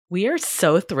We are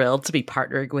so thrilled to be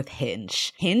partnering with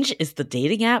Hinge. Hinge is the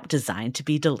dating app designed to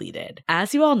be deleted.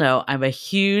 As you all know, I'm a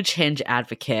huge Hinge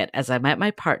advocate as I met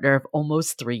my partner of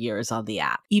almost 3 years on the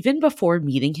app. Even before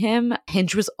meeting him,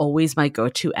 Hinge was always my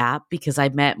go-to app because I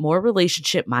met more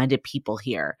relationship-minded people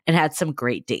here and had some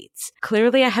great dates.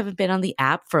 Clearly, I haven't been on the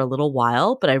app for a little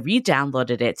while, but I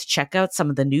re-downloaded it to check out some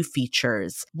of the new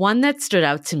features. One that stood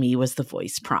out to me was the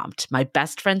voice prompt, my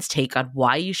best friend's take on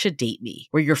why you should date me,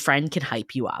 where your friend can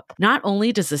hype you up. Not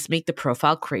only does this make the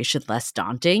profile creation less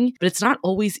daunting, but it's not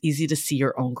always easy to see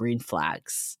your own green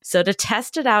flags. So to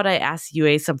test it out, I asked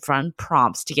Yue some fun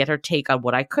prompts to get her take on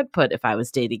what I could put if I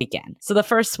was dating again. So the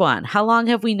first one, how long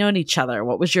have we known each other?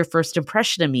 What was your first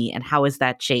impression of me and how has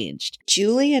that changed?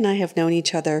 Julie and I have known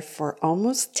each other for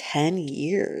almost 10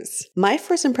 years. My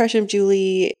first impression of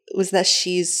Julie was that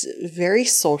she's very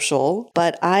social,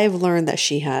 but I've learned that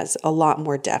she has a lot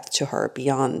more depth to her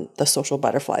beyond the social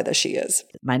butterfly that she is.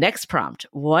 My next prompt,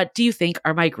 what do you think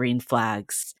are my green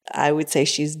flags? I would say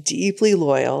she's deeply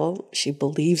loyal. She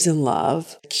believes in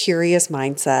love, curious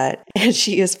mindset, and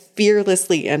she is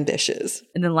fearlessly ambitious.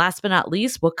 And then last but not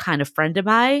least, what kind of friend am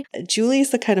I? Julie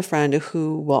is the kind of friend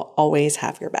who will always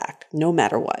have your back, no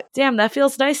matter what. Damn, that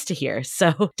feels nice to hear.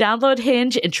 So download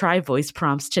Hinge and try voice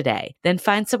prompts today. Then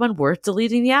find someone worth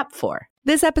deleting the app for.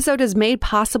 This episode is made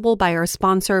possible by our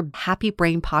sponsor, Happy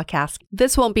Brain Podcast.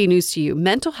 This won't be news to you.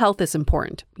 Mental health is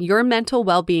important. Your mental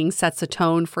well-being sets a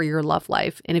tone for your love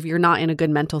life. And if you're not in a good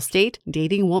mental state,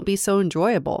 dating won't be so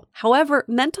enjoyable. However,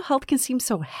 mental health can seem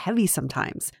so heavy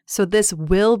sometimes. So this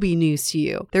will be news to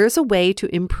you. There is a way to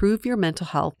improve your mental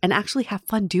health and actually have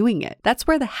fun doing it. That's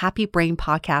where the Happy Brain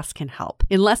Podcast can help.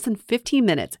 In less than 15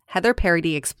 minutes, Heather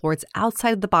Parody explores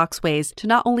outside the box ways to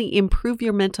not only improve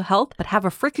your mental health, but have a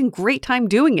freaking great time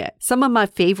doing it. Some of my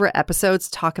favorite episodes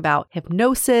talk about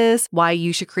hypnosis, why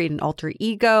you should create an alter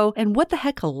ego, and what the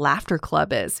heck a laughter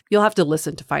club is. You'll have to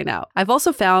listen to find out. I've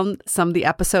also found some of the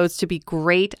episodes to be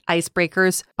great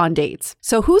icebreakers on dates.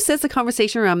 So who says the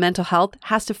conversation around mental health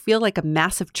has to feel like a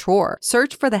massive chore?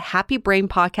 Search for the Happy Brain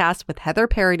Podcast with Heather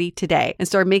Parody today and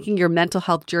start making your mental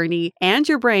health journey and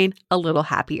your brain a little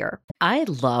happier. I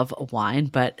love wine,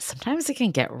 but sometimes it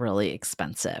can get really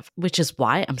expensive, which is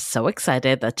why I'm so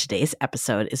excited that today's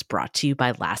episode is brought to you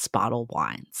by Last Bottle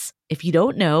Wines. If you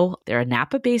don't know, they're a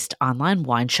Napa-based online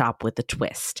wine shop with a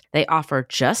twist. They offer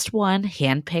just one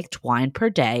hand-picked wine per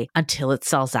day until it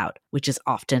sells out, which is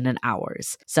often in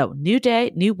hours. So new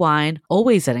day, new wine,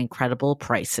 always at incredible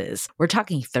prices. We're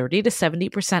talking 30 to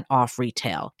 70% off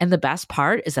retail. And the best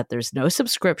part is that there's no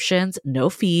subscriptions, no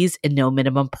fees, and no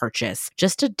minimum purchase.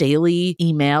 Just a daily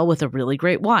email with a really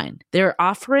great wine. They're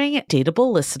offering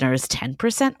Dateable listeners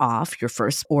 10% off your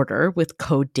first order with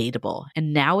code DATEABLE.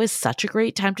 And now is such a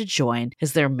great time to join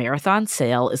as their marathon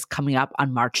sale is coming up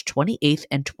on March 28th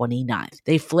and 29th.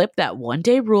 They flip that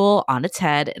one-day rule on its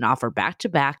head and offer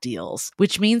back-to-back deals,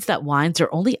 which means that wines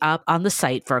are only up on the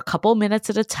site for a couple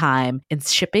minutes at a time and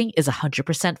shipping is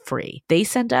 100% free. They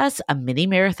sent us a mini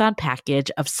marathon package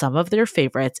of some of their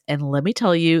favorites, and let me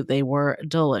tell you, they were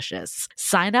delicious.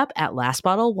 Sign up at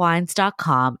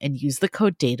lastbottlewines.com and use the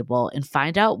code DATEABLE and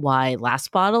find out why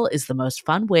Last Bottle is the most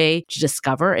fun way to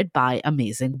discover and buy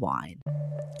amazing wine.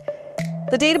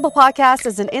 The Dateable Podcast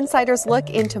is an insider's look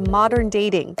into modern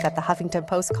dating that the Huffington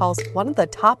Post calls one of the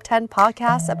top 10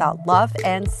 podcasts about love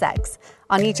and sex.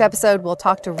 On each episode, we'll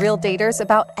talk to real daters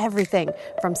about everything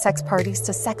from sex parties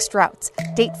to sex droughts,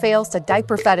 date fails to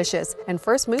diaper fetishes, and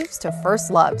first moves to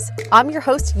first loves. I'm your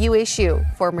host, Yue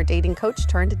Xu, former dating coach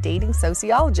turned dating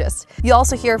sociologist. You'll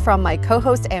also hear from my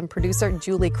co-host and producer,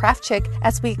 Julie Krafchick,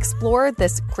 as we explore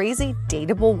this crazy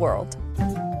dateable world.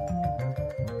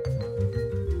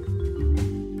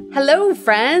 Hello,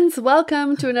 friends.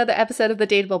 Welcome to another episode of the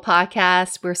Dateable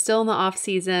Podcast. We're still in the off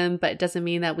season, but it doesn't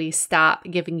mean that we stop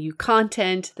giving you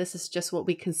content. This is just what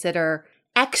we consider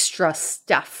extra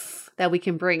stuff that we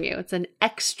can bring you. It's an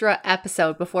extra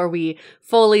episode before we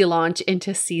fully launch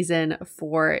into season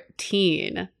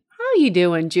 14. How you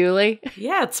doing, Julie?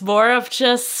 Yeah, it's more of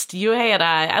just you, hey, and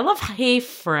I. I love hey,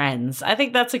 friends. I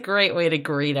think that's a great way to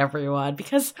greet everyone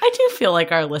because I do feel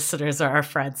like our listeners are our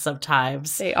friends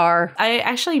sometimes. They are. I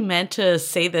actually meant to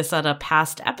say this on a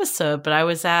past episode, but I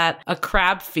was at a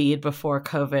crab feed before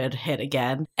COVID hit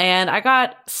again, and I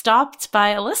got stopped by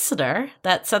a listener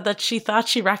that said that she thought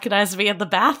she recognized me in the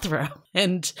bathroom.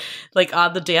 and like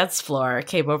on the dance floor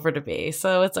came over to me.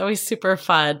 So it's always super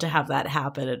fun to have that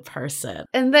happen in person.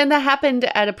 And then that happened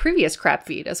at a previous crap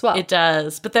feed as well. It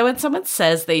does. But then when someone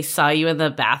says they saw you in the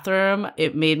bathroom,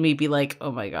 it made me be like,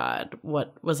 oh my God,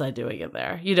 what was I doing in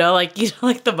there? Like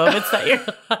the moments that you're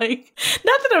like,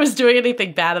 not that I was doing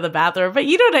anything bad in the bathroom, but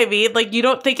you know what I mean? Like, you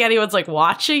don't think anyone's like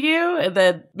watching you, and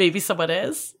then maybe someone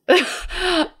is.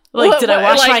 Like, did I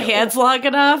wash my hands long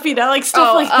enough? Like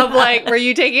stuff like that. Like, were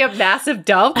you taking a massive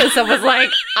dump? And someone's like,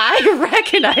 I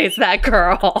recognize that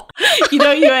girl.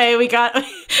 Yue, we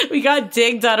got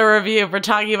dinged on a review for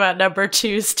talking about number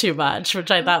twos too much,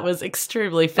 which I thought was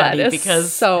extremely funny. That is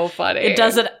because so funny.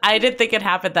 I didn't think it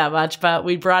happened that much, but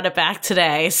we brought it back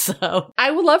today. So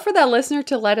I would love for that listener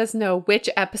to let us know which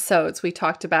episodes we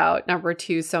talked about number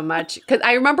two so much. Because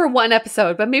I remember one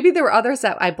episode, but maybe there were others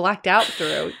that I blacked out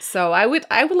through. So I would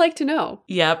like to know.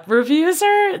 Yep. Reviews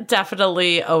are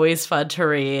definitely always fun to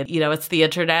read. It's the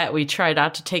internet. We try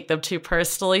not to take them too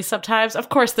personally sometimes. Of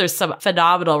course, there's some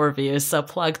phenomenal reviews. So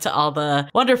plug to all the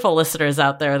wonderful listeners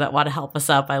out there that want to help us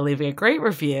out by leaving a great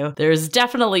review. There's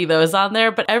definitely those on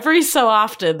there, but every so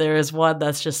often there is one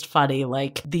that's just funny.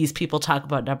 Like, these people talk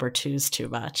about number twos too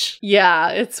much. Yeah.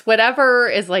 It's whatever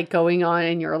is like going on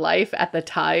in your life at the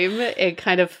time. It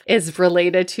kind of is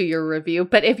related to your review.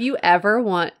 But if you ever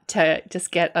want to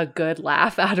just get a good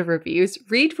laugh out of reviews,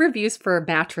 read reviews for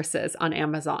mattresses on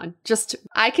Amazon.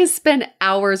 I can spend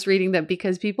hours reading them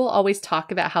because people always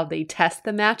talk about how they test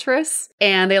the mattress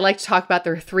and they like to talk about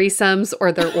their threesomes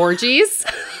or their orgies.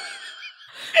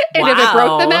 And if it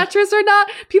broke the mattress or not.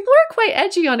 People are quite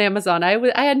edgy on Amazon.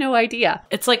 I had no idea.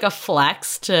 It's like a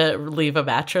flex to leave a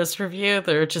mattress review.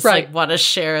 They're just like want to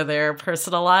share their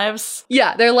personal lives.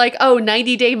 Yeah, they're like,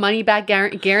 90-day money-back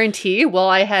guarantee. Well,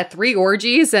 I had 3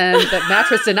 orgies and the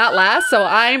mattress did not last, so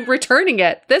I'm returning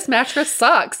it. This mattress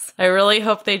sucks. I really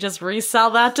hope they just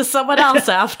resell that to someone else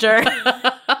after.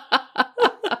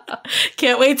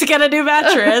 Can't wait to get a new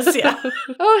mattress. Yeah.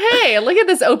 Oh, hey, look at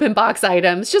this open box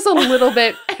item. It's just a little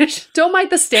bit, don't mind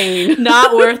the stain.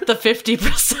 Not worth the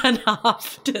 50%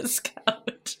 off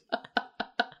discount.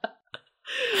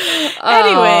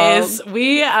 Anyways,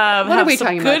 we have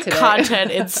some good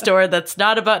content in store that's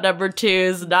not about number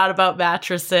twos, not about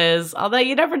mattresses, although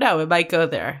you never know. It might go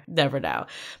there. Never know.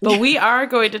 But we are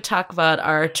going to talk about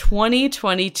our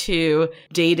 2022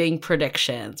 dating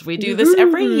predictions. We do this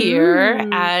every year,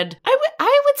 and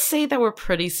I would say that we're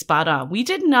pretty spot on. We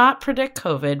did not predict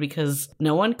COVID because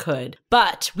no one could,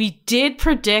 but we did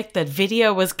predict that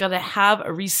video was going to have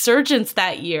a resurgence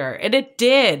that year, and it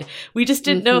did. We just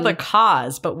didn't know the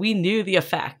cause, but we knew the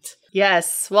effect.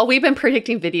 Yes. Well, we've been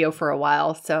predicting video for a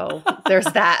while, so there's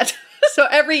that. So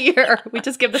every year we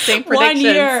just give the same predictions.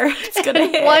 1 year. It's going to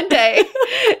hit. One day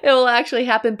it will actually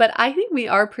happen. But I think we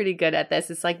are pretty good at this.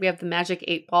 It's like we have the magic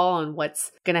 8 ball on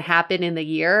what's going to happen in the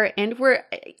year. And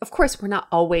of course, we're not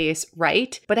always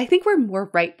right, but I think we're more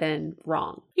right than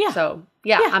wrong. Yeah. So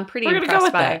yeah. I'm pretty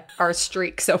impressed by our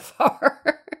streak so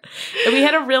far. And we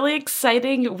had a really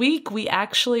exciting week. We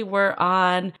actually were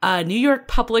on New York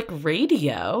Public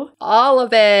Radio. All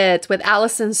of it with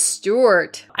Allison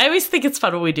Stewart. I always think it's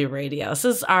fun when we do radio. This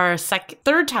is our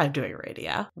third time doing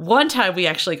radio. One time we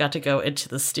actually got to go into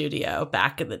the studio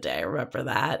back in the day. I remember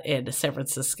that in San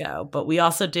Francisco. But we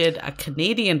also did a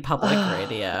Canadian public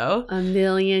radio.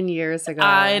 1,000,000 years ago.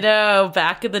 I know,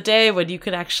 back in the day when you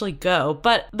could actually go.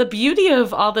 But the beauty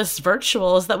of all this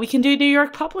virtual is that we can do New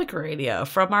York Public Radio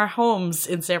from our homes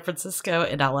in San Francisco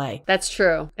and LA. That's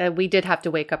true. We did have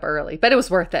to wake up early, but it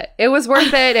was worth it. It was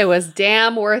worth it. It was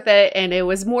damn worth it. And it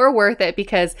was more worth it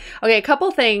because, okay, a couple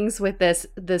things with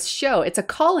this show. It's a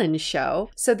call-in show.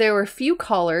 So there were a few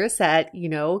callers that,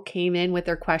 came in with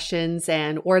their questions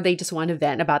or they just want to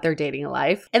vent about their dating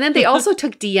life. And then they also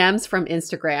took DMs from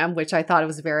Instagram, which I thought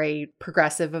was very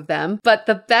progressive of them. But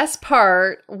the best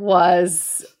part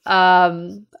was, I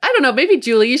don't know, maybe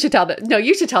Julie, you should tell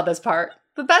this part.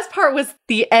 The best part was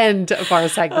the end of our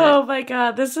segment. Oh my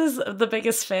God. This is the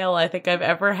biggest fail I think I've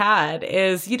ever had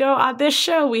is, on this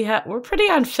show, we're pretty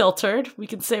unfiltered. We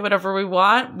can say whatever we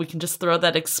want. We can just throw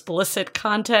that explicit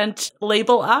content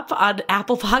label up on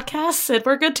Apple Podcasts and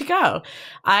we're good to go.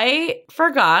 I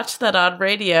forgot that on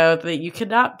radio that you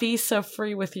cannot be so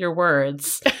free with your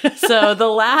words. So the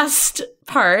last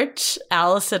part,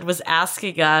 Allison was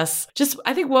asking us just,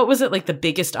 I think, what was it, like the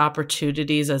biggest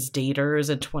opportunities as daters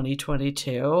in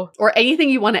 2022? Or anything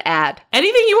you want to add.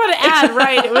 Anything you want to add,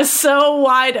 right? It was so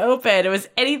wide open. It was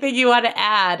anything you want to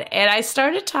add. And I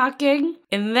started talking,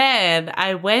 and then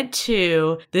I went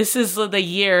to, this is the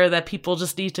year that people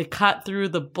just need to cut through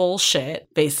the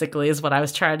bullshit, basically, is what I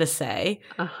was trying to say.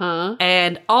 Uh-huh.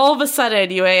 And all of a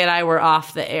sudden, Yue and I were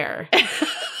off the air.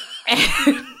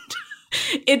 And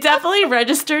it definitely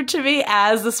registered to me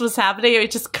as this was happening.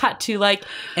 It just cut to like,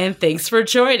 and thanks for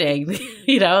joining,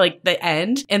 you know, like the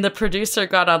end. And the producer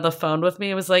got on the phone with me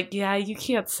and was like, yeah, you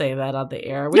can't say that on the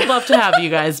air. We'd love to have you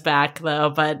guys back though,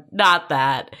 but not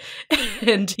that.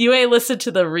 And Yue listened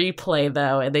to the replay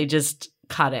though, and they just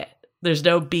cut it. There's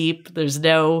no beep. There's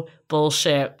no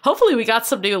bullshit. Hopefully we got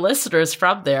some new listeners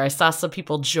from there. I saw some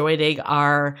people joining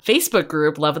our Facebook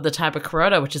group, Loving the Time of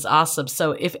Corona, which is awesome.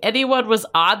 So if anyone was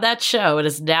on that show and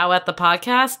is now at the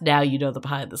podcast, now you know the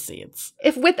behind the scenes.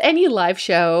 If with any live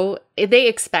show, they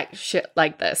expect shit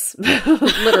like this.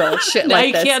 Literal shit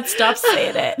like this. Now you can't stop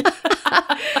saying it.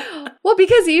 Well,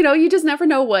 because, you know, you just never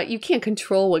know you can't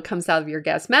control what comes out of your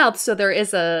guest's mouth. So there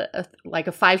is a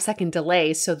 5-second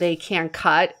delay so they can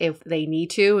cut if they need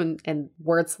to. And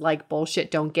words like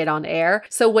bullshit don't get on air.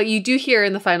 So what you do hear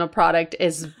in the final product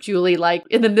is Julie like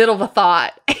in the middle of a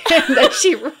thought. And then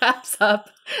she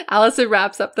Allison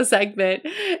wraps up the segment,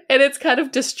 and it's kind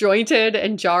of disjointed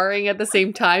and jarring at the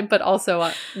same time, but also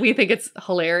we think it's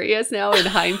hilarious now in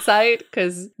hindsight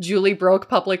because Julie broke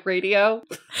public radio.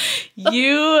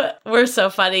 You were so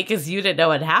funny because you didn't know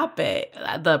what happened.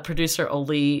 The producer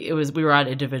we were on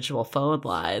individual phone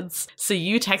lines. So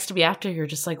you texted me after, you're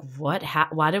just like,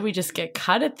 why did we just get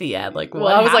cut at the end? Like,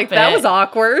 what I was happened? like, that was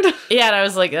awkward. Yeah, and I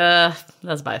was like,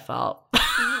 that's my fault.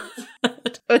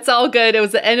 It's all good. It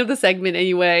was the end of the segment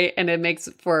anyway, and it makes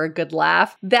for a good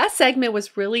laugh. That segment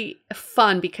was really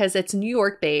fun because it's New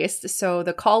York based. So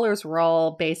the callers were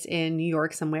all based in New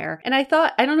York somewhere. And I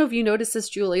thought, I don't know if you noticed this,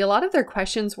 Julie, a lot of their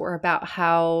questions were about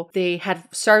how they had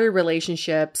started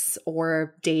relationships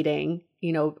or dating,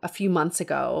 you know, a few months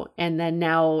ago. And then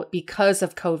now because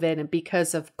of COVID and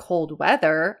because of cold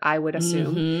weather, I would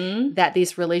assume that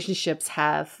these relationships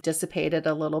have dissipated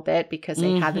a little bit because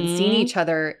they haven't seen each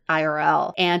other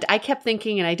IRL. And I kept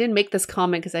thinking, and I didn't make this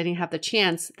comment because I didn't have the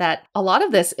chance, that a lot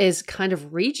of this is kind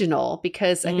of regional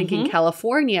because I think in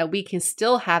California, we can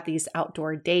still have these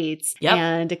outdoor dates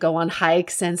and go on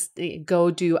hikes and go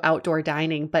do outdoor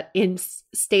dining. But in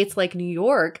states like New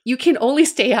York, you can only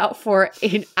stay out for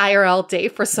an IRL day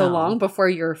for so long before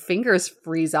your fingers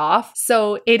freeze off.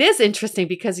 So it is interesting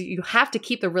because you have to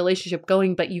keep the relationship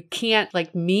going, but you can't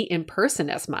like meet in person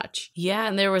as much. Yeah.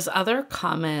 And there was other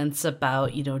comments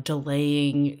about, you know,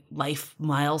 delaying life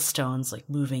milestones like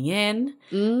moving in.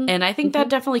 And I think that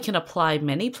definitely can apply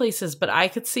many places, but I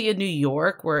could see in New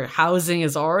York where housing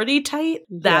is already tight,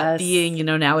 that being, you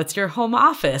know, now it's your home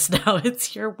office, now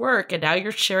it's your work, and now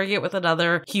you're sharing it with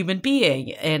another human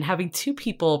being, and having two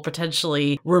people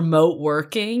potentially remote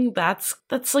working, that's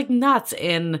like nuts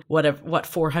in what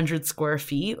 400 square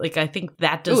feet. Like I think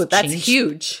that does that's change.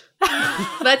 huge.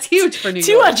 That's huge for New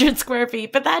York. 200 square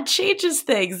feet, but that changes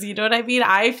things. You know what I mean?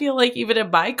 I feel like even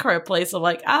in my current place, I'm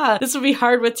like, this would be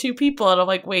hard with two people. And I'm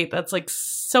like, wait, that's like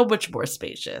so much more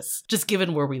spacious, just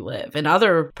given where we live. And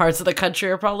other parts of the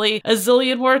country are probably a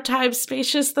zillion more times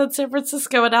spacious than San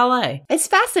Francisco and LA. It's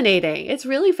fascinating. It's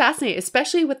really fascinating,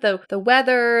 especially with the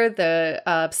weather,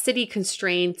 the city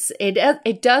constraints.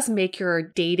 It does make your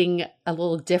dating a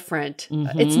little different.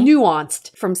 It's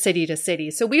nuanced from city to city.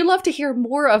 So we love to hear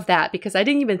more of that because I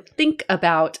didn't even think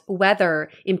about weather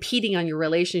impeding on your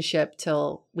relationship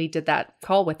till we did that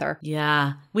call with her.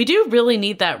 Yeah. We do really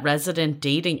need that resident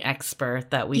dating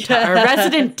expert that we our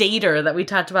resident dater that we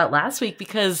talked about last week,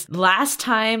 because last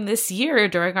time this year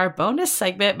during our bonus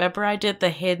segment, remember I did the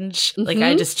Hinge, like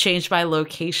I just changed my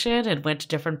location and went to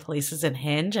different places in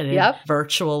Hinge and in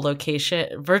virtual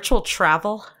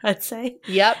travel, I'd say.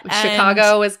 Yep.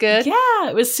 Chicago was good. Yeah,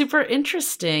 it was super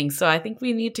interesting. So I think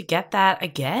we need to get that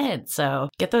again. So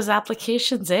get those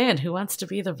applications in. Who wants to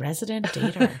be the resident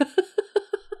dater?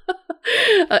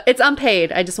 It's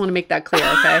unpaid. I just want to make that clear,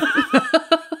 okay?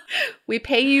 We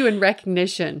pay you in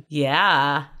recognition.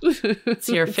 Yeah. It's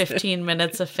your 15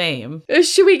 minutes of fame.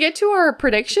 Should we get to our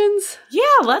predictions?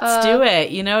 Yeah, let's do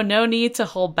it. You know, no need to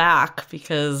hold back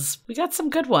because we got some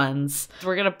good ones.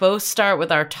 We're going to both start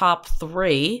with our top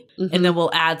 3 and then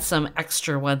we'll add some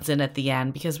extra ones in at the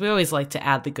end because we always like to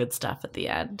add the good stuff at the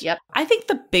end. Yep. I think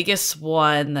the biggest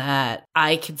one that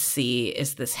I could see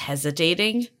is this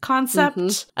hesitating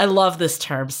concept. I love this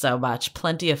term so much.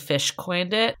 Plenty of Fish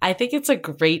coined it. I think it's a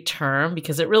great term term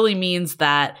because it really means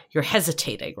that you're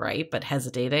hesitating, right? But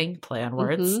hesitating, play on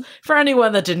words. For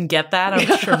anyone that didn't get that,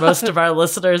 I'm sure most of our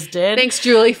listeners did. Thanks,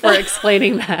 Julie, for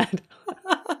explaining that.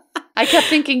 I kept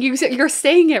thinking you're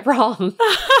saying it wrong.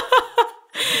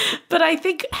 But I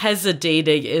think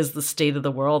hesitating is the state of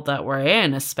the world that we're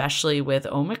in, especially with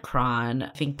Omicron. I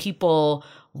think people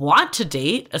want to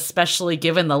date, especially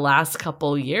given the last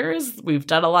couple years. We've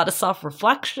done a lot of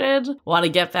self-reflection, want to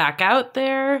get back out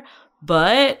there,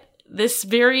 but this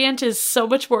variant is so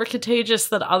much more contagious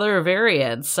than other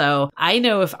variants. So I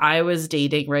know if I was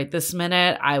dating right this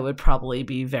minute, I would probably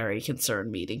be very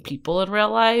concerned meeting people in real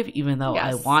life, even though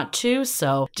I want to.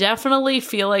 So definitely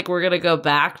feel like we're going to go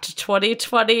back to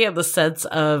 2020 in the sense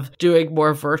of doing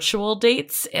more virtual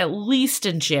dates, at least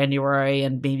in January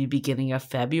and maybe beginning of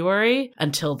February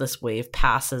until this wave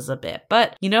passes a bit.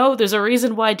 But, you know, there's a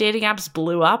reason why dating apps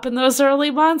blew up in those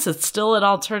early months. It's still an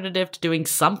alternative to doing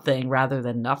something rather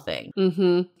than nothing.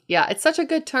 Mm-hmm. Yeah, it's such a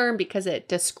good term because it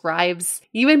describes,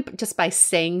 even just by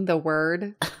saying the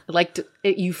word, like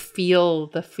you feel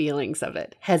the feelings of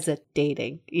it.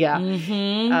 Hesitating.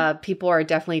 Yeah. People are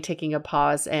definitely taking a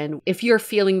pause. And if you're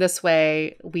feeling this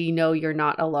way, we know you're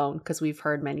not alone because we've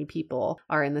heard many people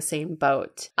are in the same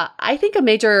boat. I think a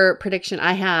major prediction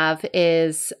I have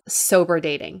is sober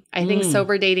dating. I think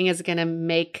sober dating is going to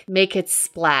make it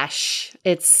splash.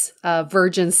 It's a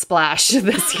virgin splash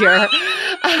this year.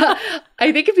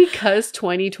 I think because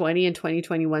 2020 and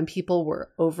 2021 people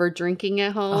were over drinking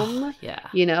at home,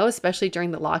 you know, especially during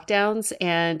the lockdowns.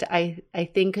 And I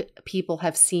think people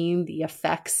have seen the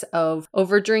effects of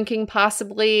over drinking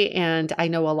possibly. And I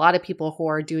know a lot of people who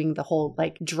are doing the whole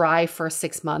like dry first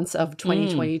 6 months of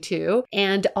 2022.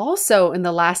 And also in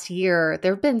the last year,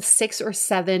 there have been 6 or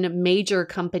 7 major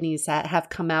companies that have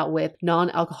come out with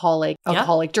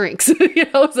non-alcoholic drinks. You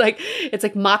know, it's like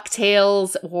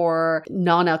mocktails or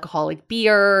non-alcoholic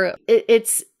beer.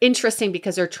 It's interesting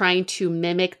because they're trying to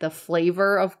mimic the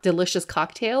flavor of delicious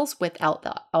cocktails without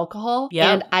the alcohol.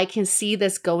 And I can see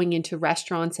this going into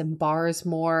restaurants and bars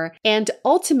more. And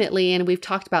ultimately, and we've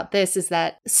talked about this, is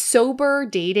that sober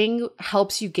dating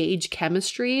helps you gauge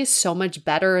chemistry so much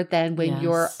better than when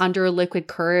you're under liquid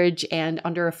courage and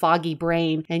under a foggy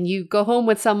brain and you go home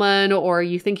with someone or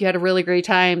you think you had a really great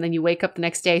time, then you wake up the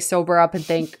next day, sober up and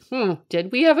think,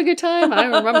 did we have a good time? I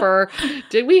don't remember.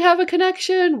 Did we have a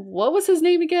connection? What was his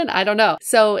name again? I don't know.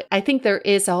 So I think there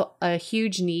is a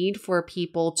huge need for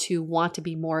people to want to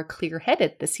be more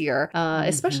clear-headed this year,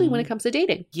 especially when it comes to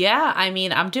dating. Yeah, I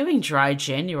mean, I'm doing dry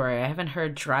January. I haven't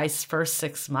heard dry's first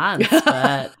 6 months,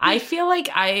 but I feel like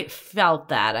I felt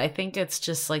that. I think it's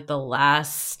just like the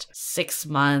last 6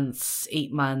 months,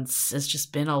 8 months has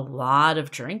just been a lot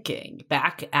of drinking,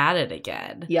 back at it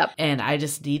again. Yep. And I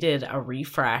just needed a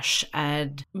refresh.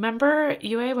 And remember,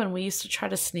 Yue, when we used to try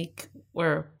to sneak,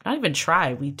 or not even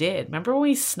try, we did. Remember when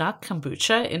we snuck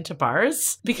kombucha into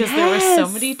bars? Because there were so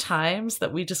many times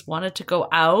that we just wanted to go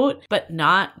out but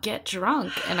not get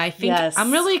drunk. And I think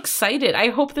I'm really excited. I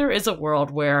hope there is a world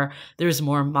where there's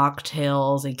more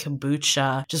mocktails and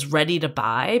kombucha just ready to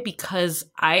buy, because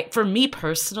for me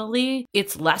personally,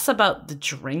 it's less about the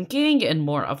drinking and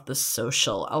more of the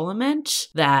social element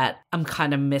that I'm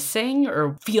kind of missing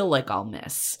or feel like I'll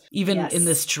miss. Even in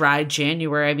this dry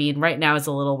January, I mean, right now is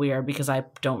a little weird because I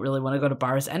don't really want to go to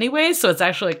bars anyway. So it's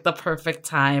actually like the perfect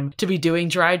time to be doing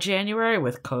dry January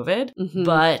with COVID.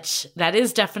 But that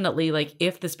is definitely like,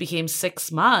 if this became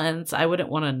 6 months, I wouldn't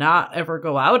want to not ever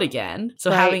go out again.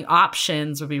 So having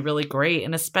options would be really great.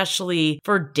 And especially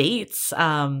for dates.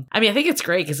 I mean, I think it's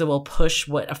great because it will push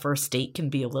what a first date can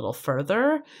be a little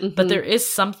further. But there is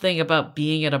something about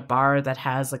being at a bar that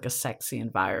has like a sexy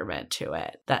environment to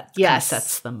it that kind of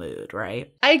sets the mood,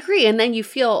 right? I agree. And then you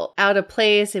feel out of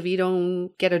place if you don't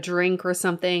get a drink or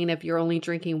something. And if you're only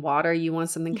drinking water, you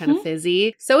want something kind of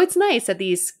fizzy. So it's nice that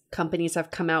these companies have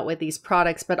come out with these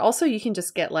products, but also you can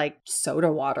just get like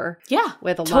soda water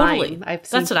with a lime. I've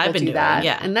seen That's what I've been doing. That.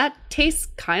 Yeah. And that tastes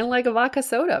kind of like a vodka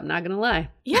soda. I'm not going to lie.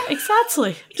 Yeah,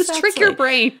 exactly. Just trick your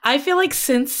brain. I feel like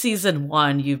since season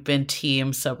 1, you've been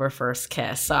team sober first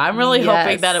kiss. So I'm really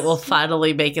hoping that it will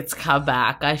finally make its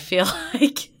comeback. I feel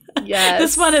like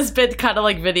this one has been kind of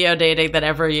like video dating that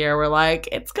every year we're like,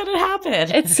 it's going to happen.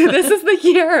 This is the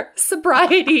year.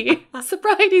 Sobriety.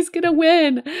 Sobriety's going to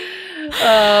win.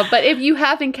 But if you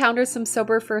have encountered some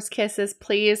sober first kisses,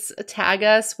 please tag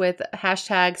us with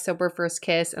hashtag sober first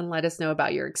kiss and let us know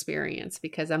about your experience,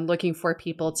 because I'm looking for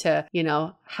people to,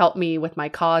 help me with my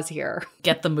cause here.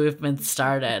 Get the movement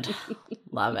started.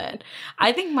 Love it.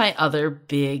 I think my other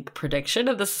big prediction,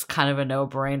 and this is kind of a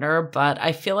no-brainer, but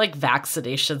I feel like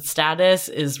vaccination status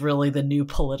is really the new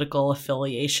political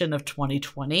affiliation of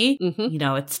 2020. You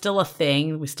know, it's still a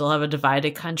thing. We still have a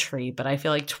divided country, but I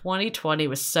feel like 2020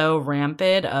 was so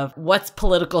rampant of what's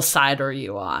political side are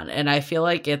you on? And I feel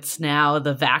like it's now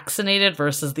the vaccinated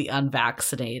versus the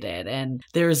unvaccinated. And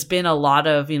there's been a lot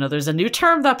of, you know, there's a new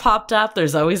term that popped up.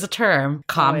 There's always a term,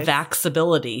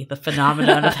 convaxability, the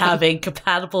phenomenon of having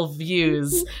compatible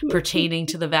views pertaining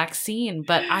to the vaccine.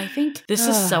 But I think this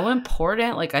is so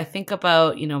important. Like, I think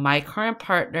about, you know, my current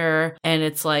partner, and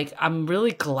it's like, I'm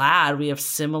really glad we have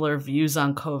similar views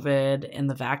on COVID and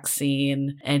the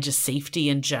vaccine and just safety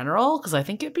in general, because I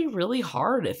think it'd be really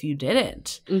hard if you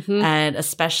didn't. And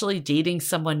especially dating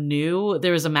someone new.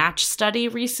 There was a match study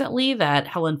recently that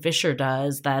Helen Fisher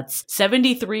does that's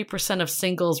 73% of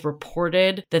singles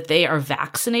reported that they are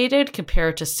vaccinated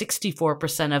compared to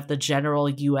 64% of the general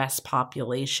US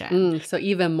population. So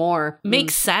even more.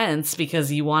 Makes sense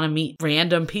because you want to meet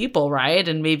random people, right?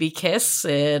 And maybe kiss.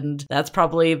 And that's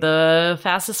probably the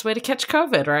fastest way to catch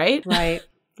COVID, right? Right.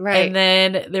 Right. And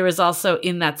then there was also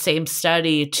in that same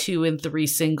study, 2 in 3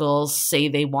 singles say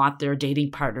they want their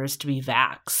dating partners to be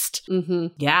vaxxed.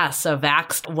 Yeah, so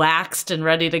vaxxed, waxed, and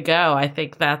ready to go. I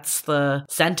think that's the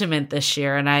sentiment this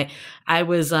year. And I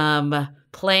was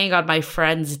playing on my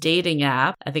friend's dating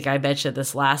app. I think I mentioned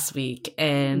this last week.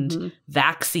 And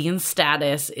vaccine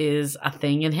status is a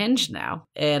thing in Hinge now.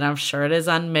 And I'm sure it is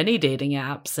on many dating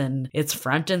apps. And it's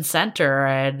front and center.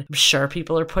 And I'm sure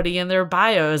people are putting in their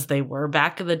bios. They were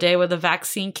back in the day when the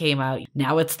vaccine came out.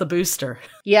 Now it's the booster.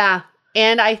 Yeah.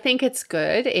 And I think it's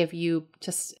good if you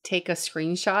just take a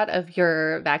screenshot of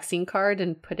your vaccine card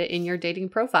and put it in your dating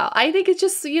profile. I think it's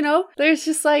just, you know, there's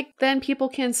just like, then people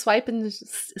can swipe and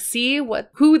see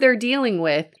who they're dealing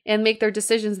with and make their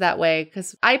decisions that way.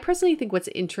 Because I personally think what's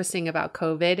interesting about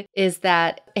COVID is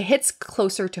that it hits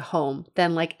closer to home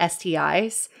than like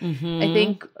STIs. I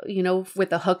think, you know, with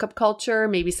the hookup culture,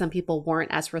 maybe some people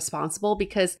weren't as responsible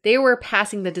because they were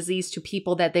passing the disease to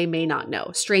people that they may not know,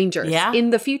 strangers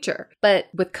in the future. But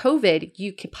with COVID,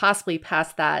 you could possibly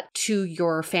pass that to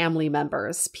your family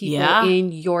members, people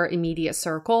in your immediate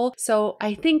circle. So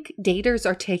I think daters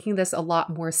are taking this a lot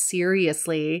more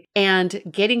seriously, and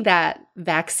getting that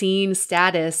vaccine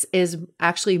status is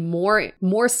actually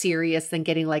more serious than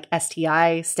getting like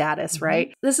STI status,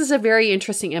 right? This is a very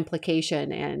interesting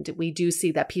implication, and we do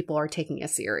see that people are taking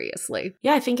it seriously.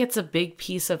 Yeah, I think it's a big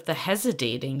piece of the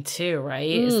hesitating too, right?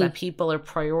 Is that people are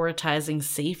prioritizing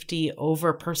safety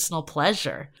over personal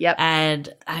pleasure. Yep.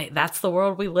 And that's the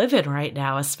world we live in right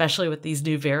now, especially with these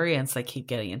new variants that keep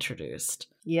getting introduced.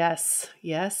 Yes,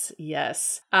 yes,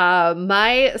 yes.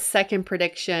 My second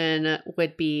prediction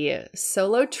would be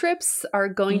solo trips are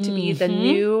going to be the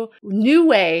new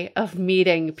way of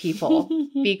meeting people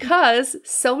because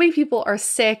so many people are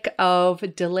sick of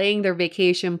delaying their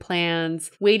vacation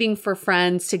plans, waiting for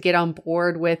friends to get on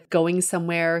board with going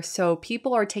somewhere. So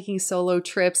people are taking solo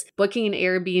trips, booking an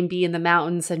Airbnb in the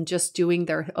mountains and just doing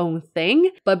their own thing.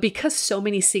 But because so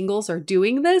many singles are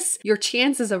doing this, your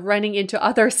chances of running into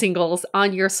other singles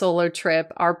on your solo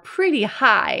trip are pretty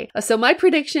high. So my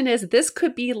prediction is this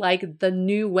could be like the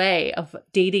new way of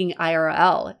dating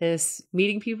IRL, is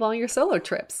meeting people on your solo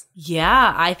trips.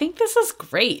 Yeah, I think this is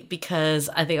great because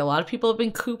I think a lot of people have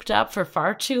been cooped up for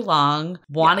far too long,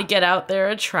 want to get out there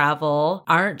and travel,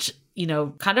 aren't, you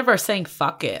know, kind of are saying,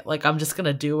 fuck it. Like, I'm just going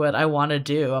to do what I want to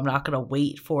do. I'm not going to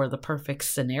wait for the perfect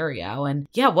scenario. And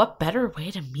yeah, what better way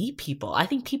to meet people? I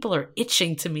think people are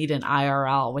itching to meet in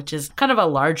IRL, which is kind of a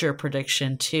larger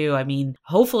prediction too. I mean,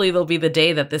 hopefully there'll be the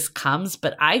day that this comes,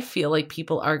 but I feel like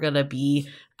people are going to be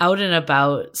out and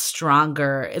about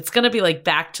stronger. It's going to be like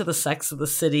back to the Sex of the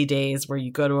City days where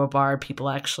you go to a bar, people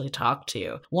actually talk to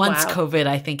you. Once COVID,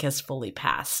 I think, has fully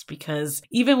passed, because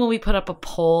even when we put up a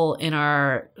poll in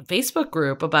our Facebook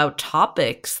group about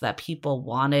topics that people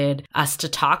wanted us to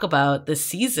talk about this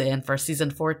season for season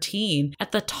 14,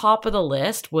 at the top of the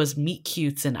list was meet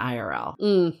cutes in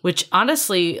IRL, which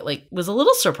honestly like was a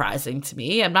little surprising to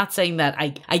me. I'm not saying that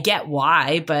I get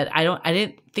why, but I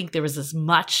didn't think there was as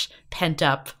much pent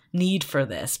up need for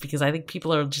this, because I think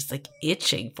people are just like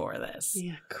itching for this.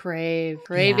 Yeah,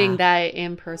 craving that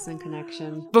in-person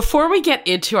connection. Before we get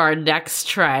into our next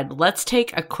trend, let's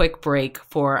take a quick break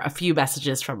for a few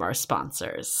messages from our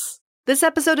sponsors. This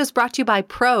episode is brought to you by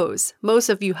Prose. Most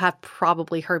of you have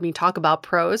probably heard me talk about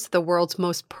Prose, the world's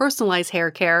most personalized hair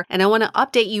care, and I want to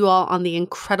update you all on the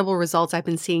incredible results I've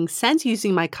been seeing since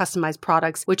using my customized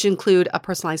products, which include a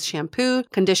personalized shampoo,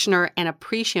 conditioner, and a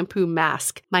pre-shampoo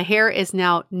mask. My hair is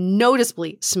now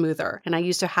noticeably smoother, and I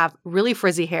used to have really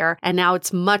frizzy hair, and now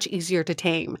it's much easier to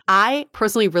tame. I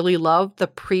personally really love the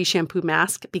pre-shampoo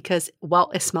mask because,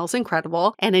 well, it smells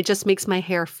incredible, and it just makes my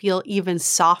hair feel even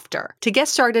softer. To get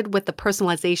started with the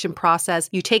personalization process,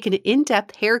 you take an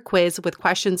in-depth hair quiz with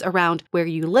questions around where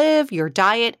you live, your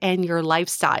diet, and your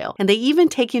lifestyle. And they even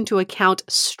take into account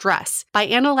stress. By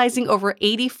analyzing over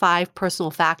 85 personal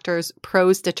factors,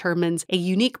 Prose determines a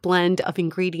unique blend of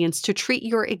ingredients to treat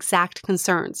your exact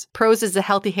concerns. Prose is a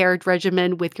healthy hair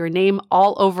regimen with your name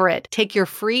all over it. Take your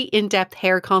free in-depth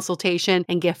hair consultation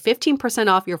and get 15%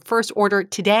 off your first order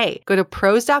today. Go to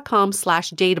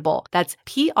prose.com/dateable. That's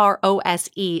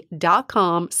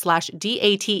prose.com/dateable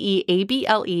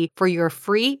for your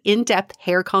free in-depth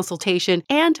hair consultation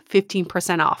and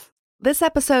 15% off. This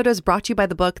episode is brought to you by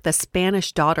the book The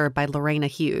Spanish Daughter by Lorena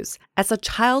Hughes. As a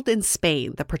child in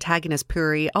Spain, the protagonist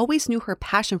Puri always knew her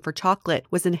passion for chocolate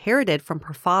was inherited from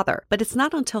her father, but it's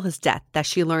not until his death that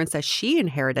she learns that she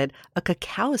inherited a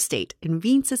cacao estate in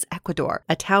Vinces, Ecuador,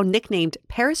 a town nicknamed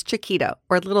Paris Chiquito,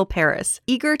 or Little Paris.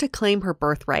 Eager to claim her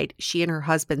birthright, she and her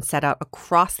husband set out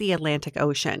across the Atlantic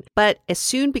Ocean, but it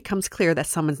soon becomes clear that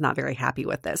someone's not very happy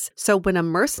with this. So when a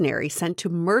mercenary sent to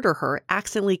murder her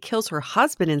accidentally kills her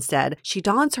husband instead, she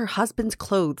dons her husband's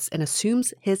clothes and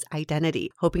assumes his identity,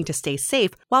 hoping to stay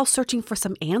safe while searching for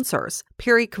some answers.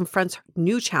 Puri confronts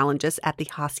new challenges at the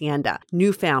hacienda,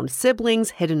 newfound siblings,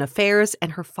 hidden affairs,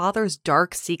 and her father's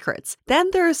dark secrets.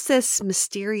 Then there's this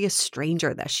mysterious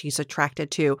stranger that she's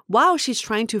attracted to, while she's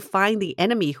trying to find the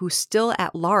enemy who's still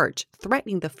at large,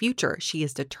 threatening the future she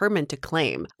is determined to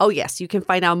claim. Oh yes, you can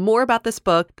find out more about this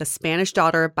book, The Spanish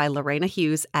Daughter by Lorena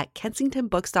Hughes, at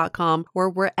kensingtonbooks.com or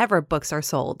wherever books are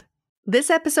sold.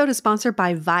 This episode is sponsored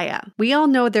by Viia. We all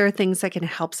know there are things that can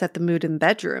help set the mood in the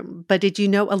bedroom, but did you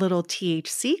know a little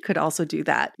THC could also do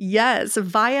that? Yes,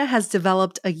 Viia has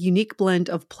developed a unique blend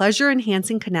of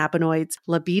pleasure-enhancing cannabinoids,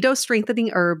 libido-strengthening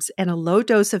herbs, and a low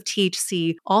dose of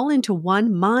THC all into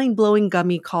one mind-blowing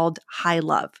gummy called High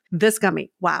Love. This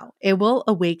gummy, wow, it will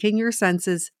awaken your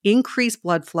senses, increase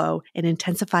blood flow, and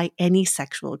intensify any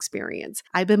sexual experience.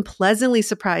 I've been pleasantly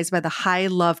surprised by the High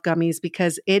Love gummies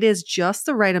because it is just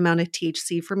the right amount of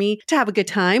THC for me to have a good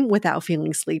time without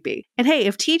feeling sleepy. And hey,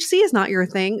 if THC is not your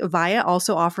thing, Viia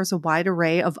also offers a wide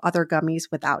array of other gummies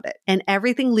without it. And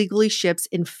everything legally ships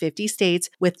in 50 states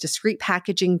with discreet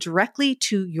packaging directly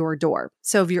to your door.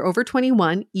 So if you're over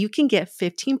 21, you can get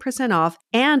 15% off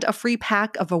and a free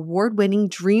pack of award-winning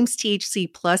Dreams THC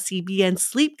plus CBN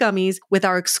sleep gummies with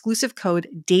our exclusive code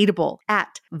DATEABLE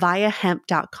at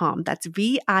viiahemp.com. That's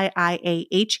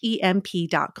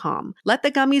VIIAHEMP.com. Let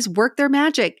the gummies work their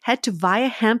magic. Head to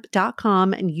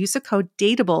viiahemp.com and use the code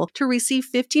DATEABLE to receive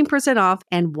 15% off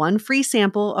and one free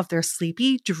sample of their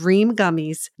Sleepy Dream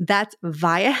gummies. That's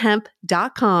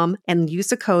viiahemp.com and use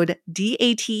the code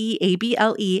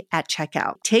DATEABLE at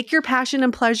checkout. Take your passion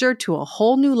and pleasure to a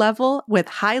whole new level with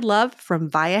High Love from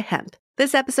Viia Hemp.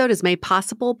 This episode is made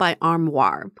possible by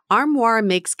Armoire. Armoire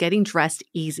makes getting dressed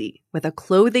easy. With a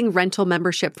clothing rental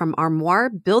membership from Armoire,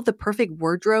 build the perfect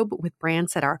wardrobe with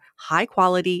brands that are high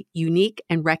quality, unique,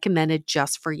 and recommended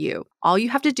just for you. All you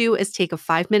have to do is take a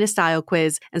 5-minute style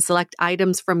quiz and select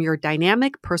items from your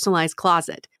dynamic, personalized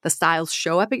closet. The styles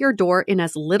show up at your door in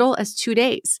as little as 2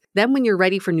 days. Then when you're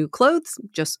ready for new clothes,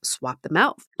 just swap them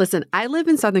out. Listen, I live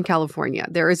in Southern California.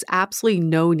 There is absolutely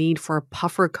no need for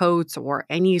puffer coats or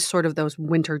any sort of those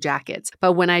winter jackets.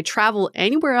 But when I travel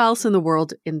anywhere else in the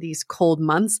world in these cold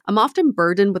months, I'm often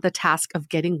burdened with the task of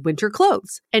getting winter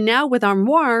clothes. And now with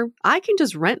Armoire, I can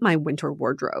just rent my winter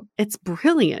wardrobe. It's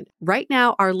brilliant. Right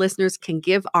now, our listeners can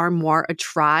give Armoire a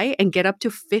try and get up to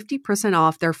 50%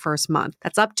 off their first month.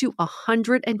 That's up to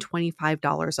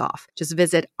 $125 off. Just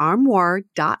visit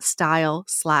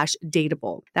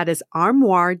armoire.style/dateable. That is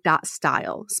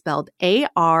armoire.style, spelled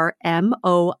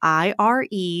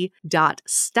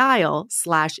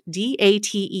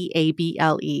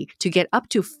ARMOIRE.style/DATEABLE to get up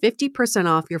to 50%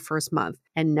 off your first month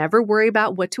and never worry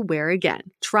about what to wear again.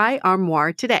 Try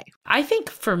Armoire today. I think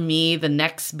for me, the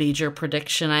next major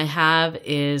prediction I have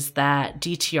is that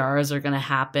DTRs are going to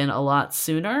happen a lot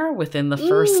sooner within the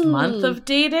first month of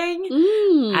dating.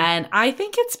 And I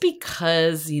think it's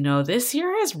because, this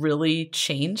year has really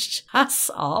changed us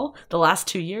all. The last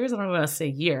 2 years, I don't want to say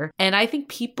year. And I think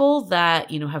people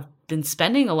that, have been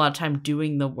spending a lot of time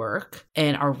doing the work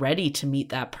and are ready to meet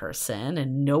that person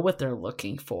and know what they're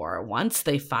looking for. Once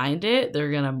they find it, they're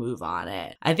going to move on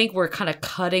it. I think we're kind of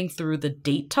cutting through the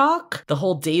date talk. The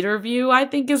whole dater view, I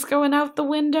think, is going out the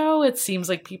window. It seems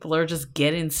like people are just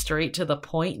getting straight to the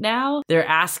point now. They're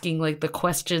asking like the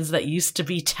questions that used to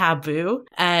be taboo.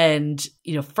 And,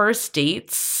 you know, first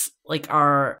dates like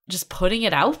are just putting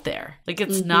it out there. Like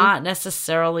it's not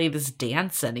necessarily this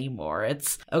dance anymore.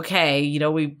 It's okay, you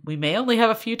know, we may only have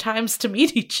a few times to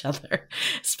meet each other,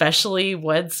 especially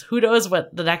once who knows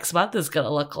what the next month is going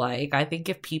to look like. I think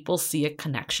if people see a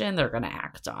connection, they're going to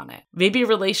act on it. Maybe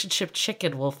relationship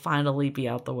chicken will finally be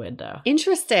out the window.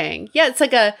 Interesting. Yeah, it's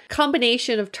like a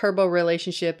combination of turbo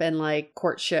relationship and like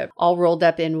courtship all rolled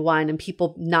up in one, and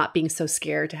people not being so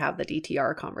scared to have the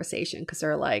DTR conversation because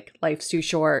they're like, life's too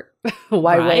short.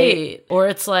 Why wait? Or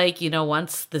it's like, you know,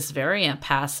 once this variant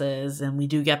passes and we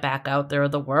do get back out there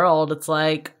in the world, it's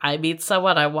like, I meet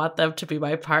someone, I want them to be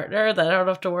my partner, then I don't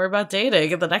have to worry about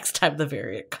dating the next time the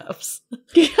variant comes.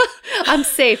 Yeah, I'm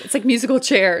safe. It's like musical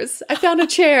chairs. I found a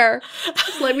chair.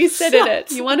 Just let me sit in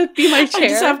it. You want to be my chair? I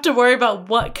just have to worry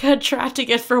about contracting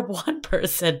it for one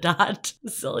person, not a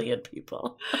zillion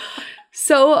people.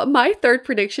 So my third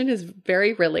prediction is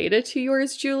very related to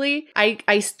yours, Julie.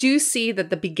 I do see that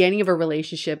the beginning of a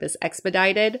relationship is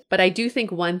expedited, but I do think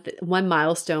one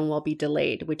milestone will be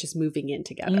delayed, which is moving in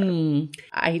together.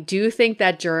 I do think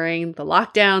that during the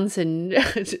lockdowns and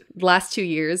last 2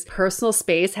 years, personal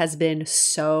space has been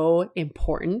so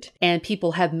important, and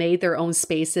people have made their own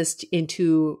spaces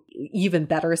into even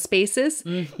better spaces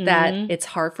that it's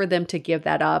hard for them to give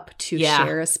that up to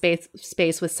share a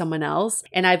space with someone else.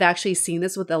 And I've actually seen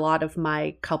this with a lot of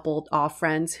my coupled off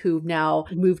friends who've now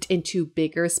moved into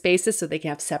bigger spaces so they can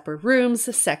have separate rooms,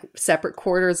 separate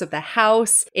quarters of the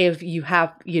house if you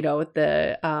have, you know,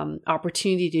 the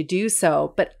opportunity to do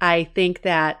so. But I think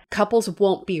that couples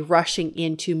won't be rushing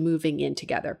into moving in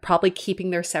together, probably keeping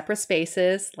their separate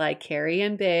spaces like Carrie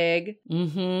and Big,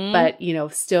 but, you know,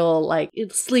 still like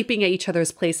sleeping at each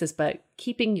other's places, but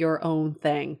keeping your own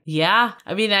thing. Yeah.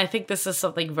 I mean, I think this is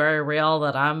something very real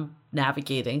that I'm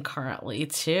navigating currently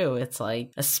too. It's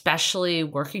like, especially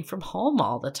working from home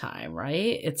all the time,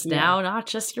 right? It's now not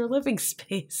just your living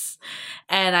space.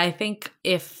 And I think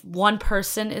if one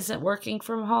person isn't working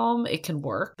from home, it can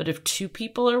work. But if two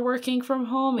people are working from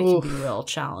home, it can be real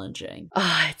challenging.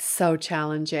 Oh, it's so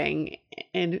challenging.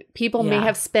 And people may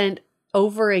have spent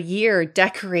over a year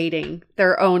decorating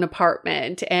their own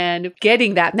apartment and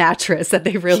getting that mattress that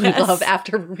they really love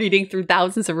after reading through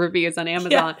thousands of reviews on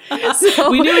Amazon. Yeah.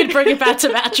 So, we knew we'd bring it back to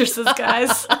mattresses,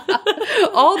 guys.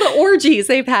 All the orgies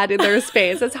they've had in their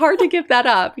space. It's hard to give that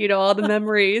up, you know, all the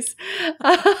memories.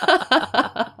 But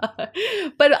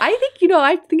I think, you know,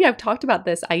 I think I've talked about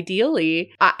this.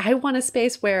 Ideally, I want a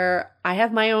space where I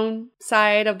have my own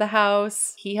side of the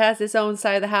house. He has his own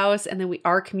side of the house. And then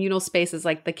our communal spaces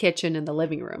like the kitchen and the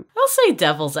living room. I'll say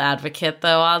devil's advocate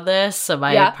though on this. So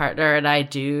my partner and I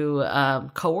do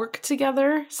co-work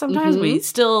together. Sometimes we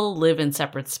still live in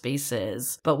separate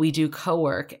spaces, but we do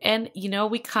co-work. And, you know,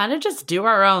 we kind of just do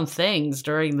our own things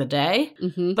during the day,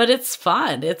 but it's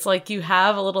fun. It's like you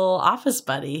have a little office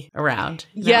buddy around.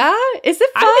 You know? Yeah? Is it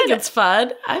fun? I think it's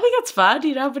fun. I think it's fun,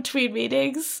 you know, between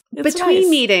meetings. It's between nice.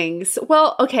 meetings.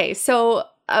 Well, okay. So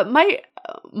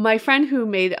my friend who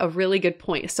made a really good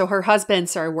point. So her husband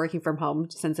started working from home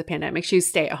since the pandemic. She was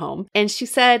stay at home. And she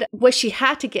said what she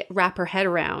had to wrap her head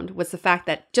around was the fact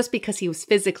that just because he was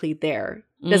physically there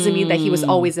doesn't mean that he was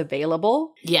always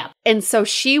available. Yeah. And so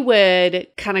she would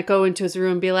kind of go into his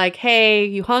room and be like, hey,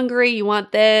 you hungry? You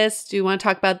want this? Do you want to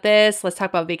talk about this? Let's talk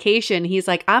about vacation. He's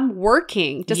like, I'm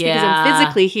working. Just because I'm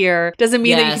physically here doesn't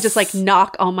mean that you can just like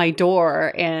knock on my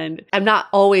door and I'm not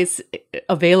always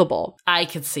available. I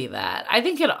could see that. I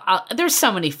think there's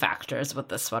so many factors with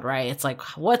this one, right? It's like,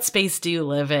 what space do you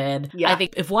live in? Yeah. I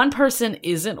think if one person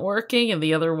isn't working and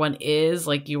the other one is,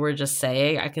 like you were just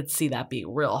saying, I could see that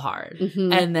being real hard.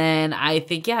 And then I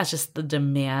think, it's just the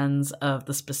demands of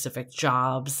the specific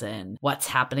jobs and what's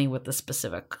happening with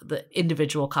the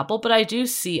individual couple. But I do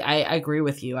see, I agree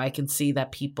with you. I can see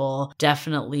that people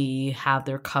definitely have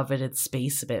their coveted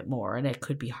space a bit more and it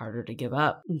could be harder to give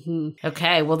up.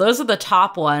 Okay, well, those are the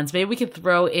top ones. Maybe we can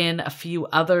throw in a few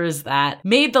others that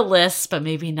made the list, but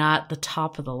maybe not the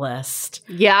top of the list.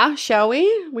 Yeah, shall we?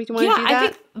 We want to do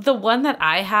that? the one that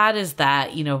I had is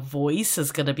that, voice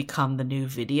is going to become the new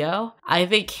video. I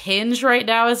think Hinge right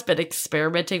now has been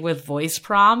experimenting with voice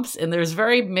prompts, and there's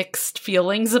very mixed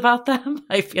feelings about them.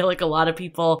 I feel like a lot of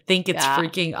people think it's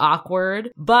freaking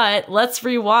awkward. But let's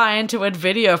rewind to when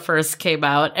video first came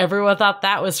out. Everyone thought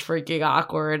that was freaking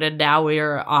awkward, and now we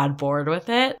are on board with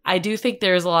it. I do think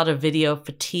there's a lot of video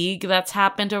fatigue that's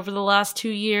happened over the last 2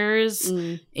 years.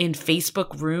 In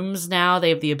Facebook rooms now, they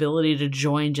have the ability to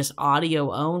join just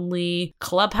audio only.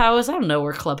 Clubhouse, I don't know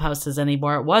where Clubhouse is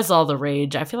anymore. It was all the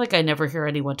rage. I feel like I never hear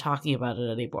anyone talking about it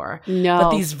anymore. No.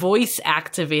 But these voice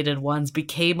activated ones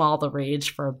became all the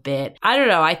rage for a bit. I don't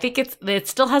know. I think it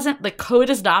still hasn't, the code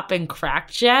has not been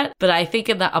cracked yet, but I think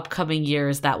in the upcoming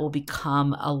years that will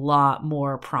become a lot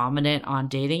more prominent on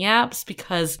dating apps,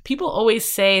 because people always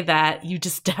say that you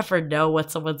just never know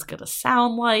what someone's going to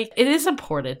sound like. It is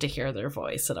important to hear their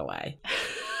voice in a way.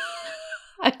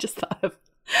 I just thought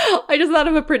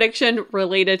of a prediction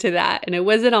related to that, and it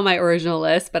wasn't on my original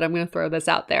list, but I'm going to throw this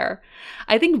out there.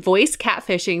 I think voice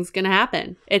catfishing is going to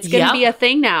happen. It's going to be a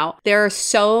thing now. There are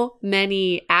so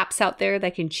many apps out there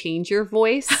that can change your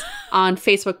voice. On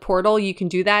Facebook Portal, you can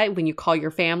do that. When you call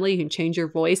your family, you can change your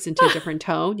voice into a different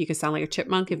tone. You can sound like a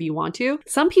chipmunk if you want to.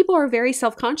 Some people are very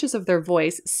self-conscious of their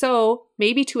voice, so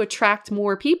maybe to attract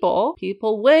more people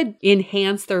would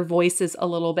enhance their voices a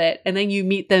little bit. And then you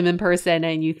meet them in person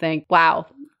and you think, wow,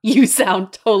 you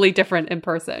sound totally different in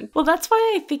person. Well, that's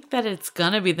why I think that it's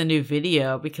going to be the new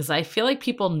video, because I feel like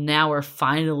people now are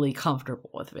finally comfortable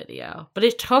with video. But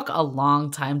it took a long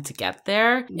time to get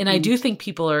there. And I do think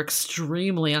people are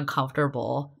extremely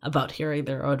uncomfortable about hearing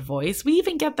their own voice. We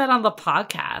even get that on the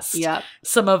podcast. Yep.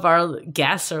 Some of our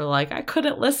guests are like, I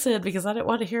couldn't listen because I didn't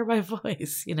want to hear my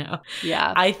voice,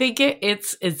 Yeah. I think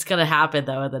it's going to happen,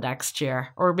 though, in the next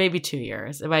year, or maybe 2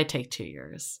 years. It might take 2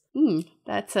 years.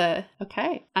 That's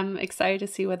okay. I'm excited to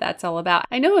see what that's all about.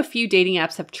 I know a few dating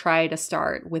apps have tried to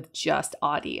start with just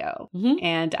audio,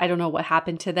 and I don't know what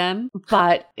happened to them,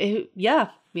 but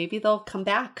maybe they'll come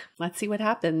back. Let's see what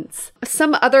happens.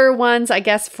 Some other ones, I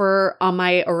guess, for on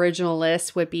my original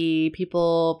list would be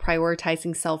people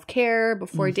prioritizing self-care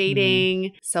before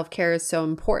dating. Self-care is so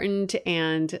important,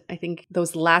 and I think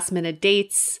those last-minute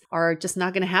dates are just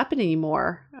not going to happen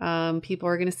anymore. People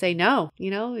are going to say no.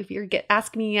 If you're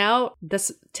asking me out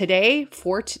this today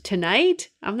for tonight,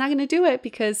 I'm not going to do it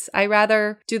because I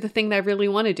rather do the thing that I really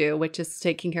want to do, which is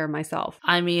taking care of myself.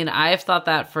 I mean, I've thought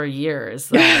that for years,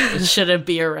 that it shouldn't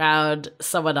be around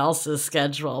someone else's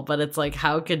schedule, but it's like,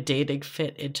 how could dating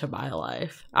fit into my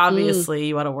life? Obviously,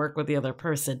 you want to work with the other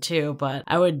person too, but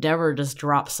I would never just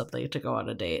drop something to go on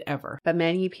a date ever. But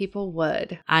many people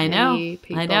would. I know.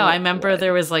 I remember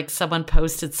there was like someone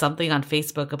posted something on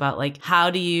Facebook about like, how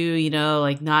do you,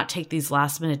 not take these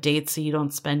last minute dates so you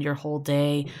don't spend your whole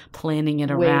day planning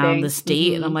it around this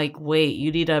date. And I'm like, wait,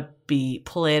 you need to be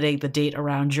planning the date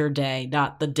around your day,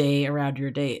 not the day around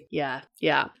your date. Yeah.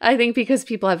 I think because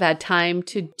people have had time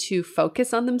to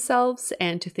focus on themselves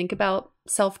and to think about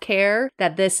self-care,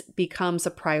 that this becomes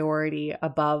a priority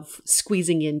above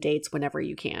squeezing in dates whenever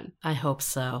you can. I hope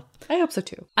so. I hope so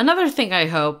too. Another thing I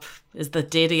hope is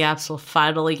that dating apps will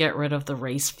finally get rid of the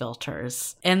race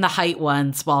filters and the height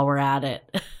ones while we're at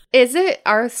it.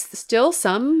 Are still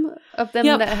some of them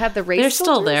that have the race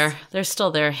filters? They're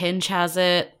still there. Hinge has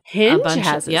it. Hinge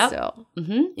has it still.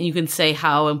 And you can say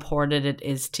how important it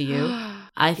is to you.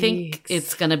 I think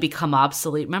it's going to become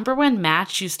obsolete. Remember when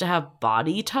Match used to have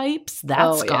body types?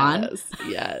 That's gone.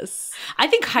 Yes. I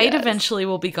think height eventually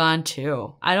will be gone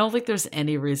too. I don't think there's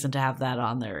any reason to have that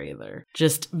on there either.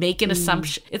 Just make an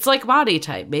assumption. It's like body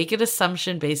type. Make an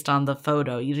assumption based on the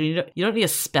photo. You don't need to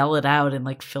spell it out and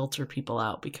like filter people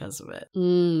out because of it.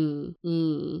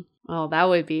 Oh, that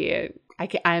would be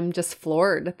I'm just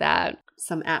floored that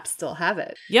some apps still have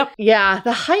it. Yep. Yeah,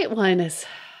 the height one is,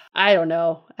 I don't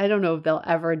know. I don't know if they'll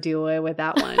ever do it with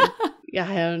that one.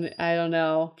 Yeah, I don't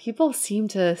know. People seem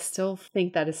to still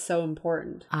think that is so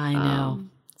important. I know.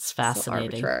 It's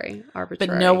fascinating. So arbitrary.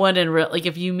 But no one in real, like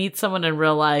if you meet someone in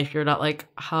real life, you're not like,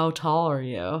 how tall are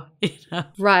you?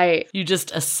 Right. You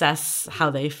just assess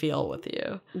how they feel with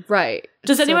you. Right.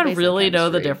 Does anyone really know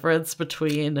the difference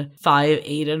between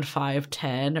 5'8" and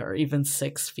 5'10" or even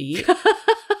 6 feet?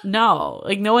 No.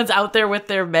 Like no one's out there with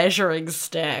their measuring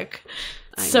stick.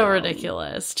 So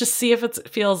ridiculous. Just see if it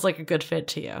feels like a good fit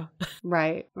to you.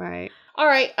 Right. All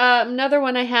right. Another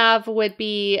one I have would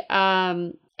be,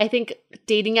 I think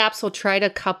dating apps will try to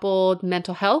couple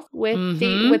mental health with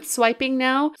with swiping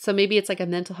now. So maybe it's like a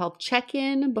mental health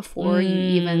check-in before you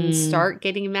even start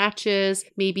getting matches.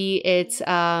 Maybe it's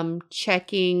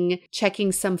checking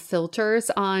some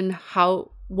filters on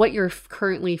what you're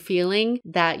currently feeling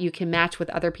that you can match with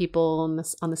other people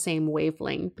on the same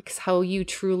wavelength, because how you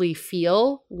truly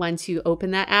feel once you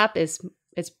open that app is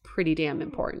pretty damn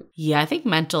important. Yeah, I think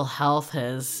mental health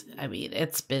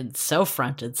it's been so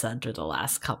front and center the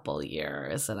last couple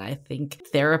years. And I think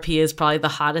therapy is probably the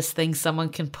hottest thing someone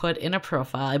can put in a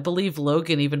profile. I believe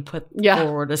Logan even put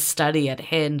forward a study at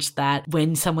Hinge that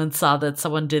when someone saw that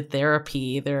someone did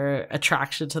therapy, their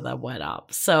attraction to them went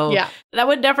up. So that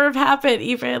would never have happened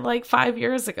even like 5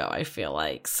 years ago, I feel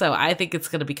like. So I think it's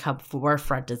going to become more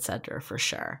front and center for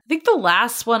sure. I think the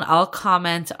last one I'll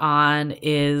comment on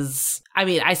is,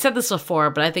 I said this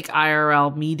before, but I think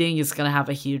IRL meeting is going to have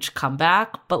a huge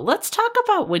comeback. But let's talk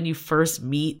about when you first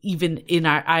meet, even in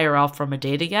our IRL from a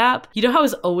dating app. You know how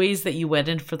it's always that you went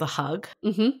in for the hug?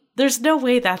 Mm-hmm. There's no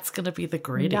way that's going to be the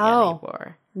greeting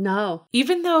anymore. No.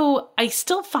 Even though I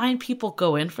still find people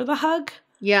go in for the hug.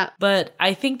 Yeah. But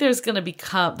I think that's going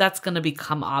to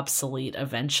become obsolete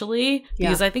eventually.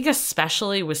 Because I think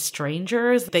especially with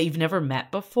strangers that you've never met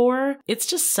before, it's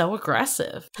just so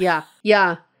aggressive. Yeah.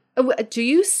 Yeah. Do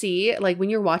you see, like, when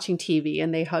you're watching TV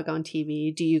and they hug on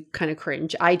TV, do you kind of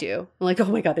cringe? I do. I'm like, oh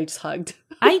my God, they just hugged.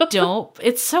 I don't.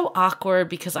 It's so awkward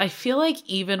because I feel like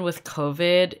even with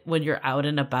COVID, when you're out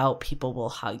and about, people will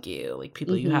hug you. Like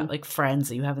people you have, like friends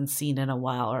that you haven't seen in a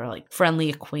while, or like friendly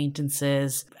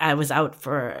acquaintances. I was out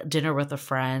for dinner with a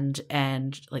friend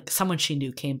and like someone she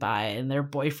knew came by and their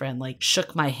boyfriend like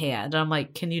shook my hand. And I'm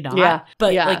like, can you not? Yeah.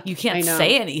 But like you can't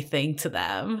say anything to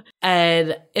them.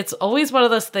 And it's always one of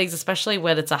those things, especially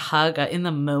when it's a hug. In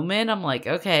the moment, I'm like,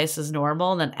 okay, this is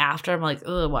normal. And then after, I'm like,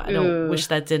 oh, I don't wish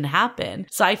that didn't happen.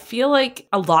 So I feel like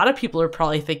a lot of people are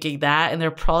probably thinking that, and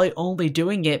they're probably only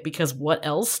doing it because what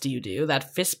else do you do?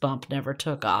 That fist bump never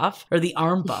took off, or the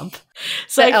arm bump.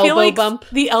 So I feel like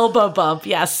the elbow bump.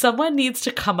 Yeah, someone needs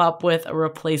to come up with a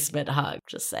replacement hug.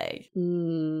 Just say.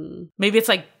 Maybe it's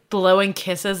like blowing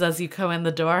kisses as you go in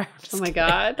the door. Oh my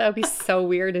God, that would be so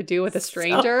weird to do with a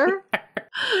stranger.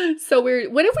 So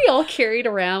weird. What if we all carried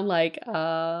around like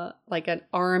an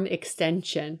arm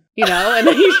extension, and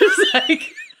then you just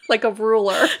like a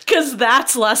ruler? Because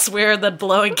that's less weird than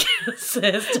blowing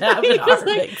kisses to have an arm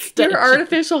extension. Your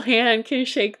artificial hand can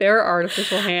shake their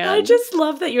artificial hand. I just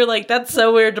love that you're like, that's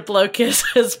so weird to blow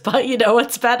kisses, but you know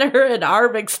what's better? An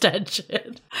arm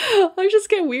extension. I just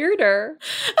get weirder.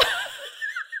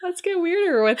 Let's get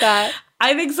weirder with that.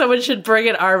 I think someone should bring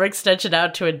an arm extension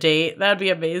out to a date. That'd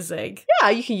be amazing. Yeah,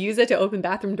 you can use it to open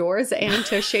bathroom doors and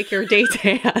to shake your date's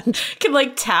hand. Can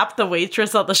like tap the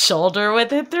waitress on the shoulder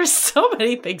with it. There's so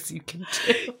many things you can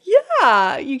do.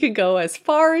 Yeah, you can go as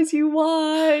far as you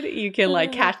want. You can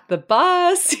like catch the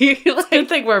bus. You can, like... Good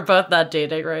thing we're both not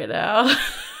dating right now.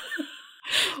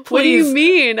 Please, what do you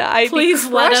mean? Please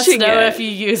let us know if you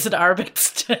use an arm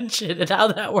extension and how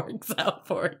that works out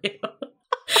for you.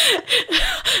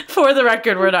 For the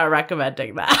record, we're not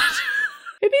recommending that.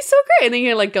 It'd be so great. And then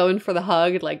you're like going for the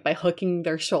hug, like by hooking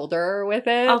their shoulder with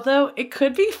it. Although it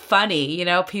could be funny,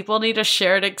 people need a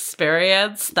shared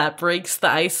experience that breaks the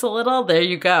ice a little. There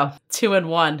you go. 2 in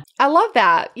 1. I love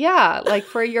that. Yeah. Like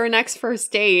for your next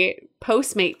first date,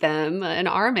 Postmate them an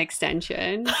arm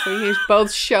extension. So you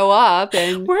both show up.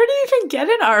 And where do you even get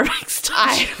an arm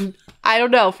extension? I don't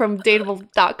know, from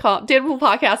dateable.com,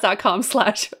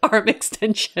 dateablepodcast.com/arm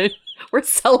extension. We're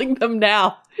selling them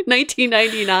now.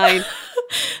 $19.99.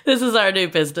 This is our new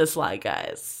business line,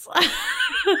 guys.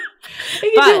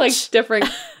 You can do like different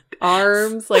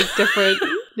arms, like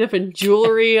different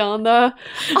jewelry on the.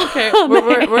 Okay,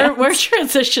 we're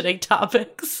transitioning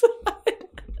topics.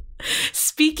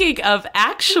 Speaking of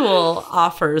actual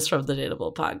offers from the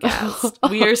Dateable podcast,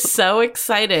 we are so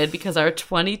excited because our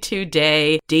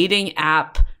 22-day dating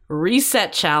app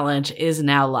reset challenge is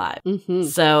now live.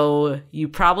 So you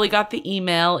probably got the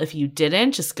email. If you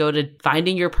didn't, just go to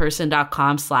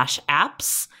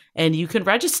findingyourperson.com/apps and you can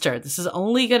register. This is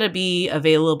only going to be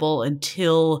available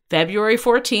until February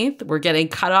 14th. We're getting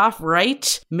cut off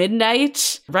right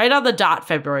midnight, right on the dot,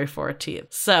 February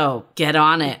 14th. So get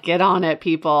on it. Get on it,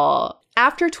 people.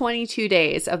 After 22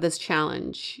 days of this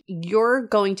challenge, you're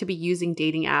going to be using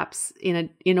dating apps in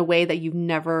a way that you've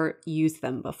never used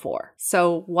them before.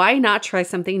 So why not try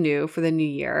something new for the new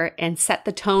year and set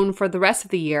the tone for the rest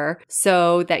of the year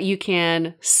so that you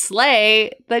can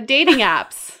slay the dating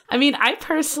apps? I mean, I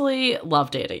personally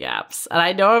love dating apps, and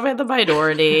I know I'm in the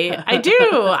minority. I do.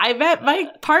 I met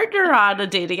my partner on a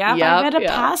dating app. I met a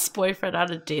past boyfriend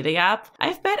on a dating app.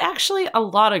 I've met actually a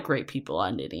lot of great people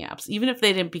on dating apps, even if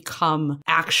they didn't become become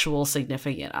actual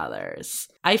significant others.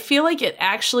 I feel like it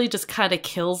actually just kind of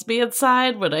kills me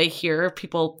inside when I hear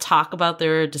people talk about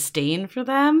their disdain for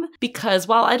them, because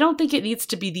while I don't think it needs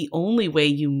to be the only way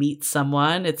you meet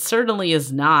someone, it certainly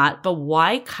is not, but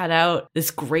why cut out this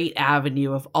great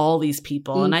avenue of all these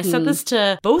people? And I said this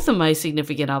to both of my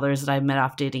significant others that I met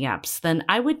off dating apps, then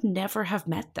I would never have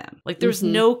met them. Like there's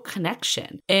no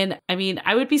connection. And I mean,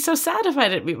 I would be so sad if I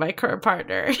didn't meet my current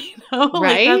partner, you know?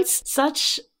 Right? Like that's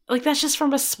such... Like, that's just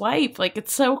from a swipe. Like,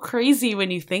 it's so crazy when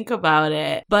you think about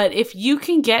it. But if you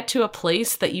can get to a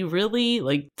place that you really,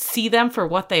 like, see them for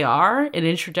what they are, an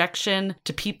introduction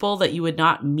to people that you would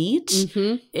not meet,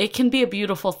 it can be a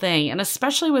beautiful thing. And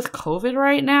especially with COVID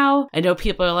right now, I know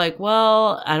people are like,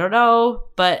 well, I don't know.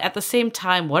 But at the same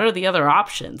time, what are the other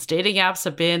options? Dating apps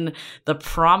have been the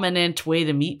prominent way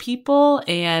to meet people.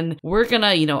 And we're going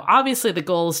to, you know, obviously the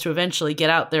goal is to eventually get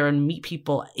out there and meet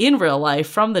people in real life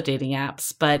from the dating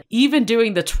apps. But even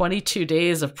doing the 22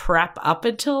 days of prep up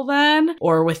until then,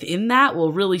 or within that,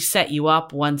 will really set you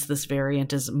up once this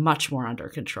variant is much more under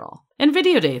control. And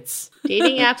video dates.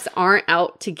 Dating apps aren't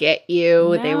out to get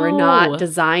you. No. They were not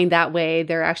designed that way.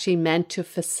 They're actually meant to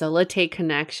facilitate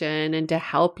connection and to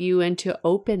help you and to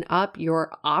open up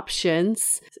your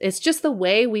options. It's just the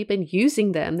way we've been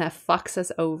using them that fucks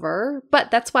us over. But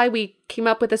that's why we came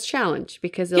up with this challenge,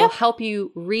 because it'll help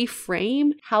you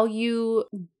reframe how you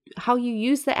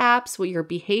use the apps, what your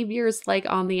behavior is like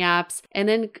on the apps, and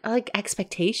then like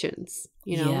expectations.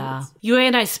 You know? Yeah. Yue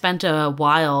and I spent a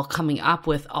while coming up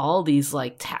with all these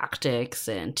like tactics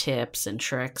and tips and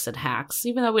tricks and hacks.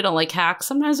 Even though we don't like hacks,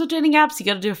 sometimes with dating apps, you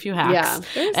got to do a few hacks.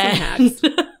 Yeah, there's some hacks.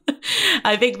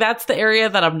 I think that's the area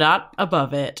that I'm not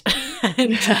above it.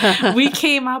 And we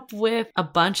came up with a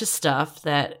bunch of stuff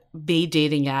that made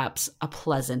dating apps a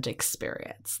pleasant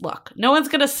experience. Look, no one's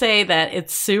going to say that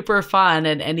it's super fun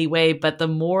in any way, but the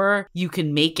more you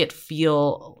can make it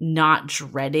feel not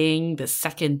dreading the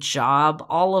second job,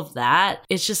 all of that,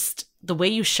 it's just the way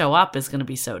you show up is going to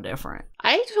be so different.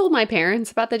 I told my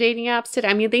parents about the dating apps today.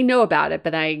 I mean, they know about it,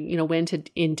 but I, went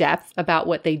in depth about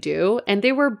what they do, and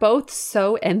they were both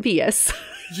so envious.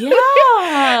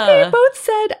 Yeah. They both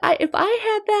said, if I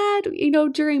had that,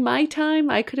 during my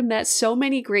time, I could have met so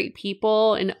many great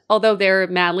people. And although they're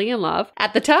madly in love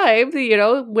at the time,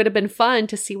 it would have been fun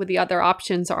to see what the other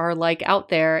options are like out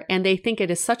there. And they think it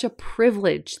is such a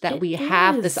privilege that we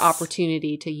have this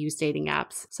opportunity to use dating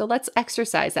apps. So let's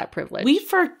exercise that privilege. We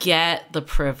forget the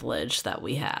privilege that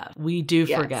we have. We do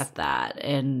forget that.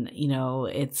 And,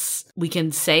 we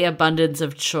can say abundance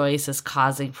of choice is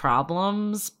causing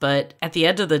problems, but at the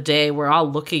end of the day, we're all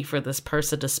looking for this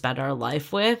person to spend our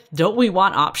life with. Don't we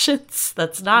want options?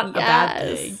 That's not a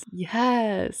bad thing.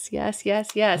 Yes. Okay,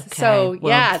 so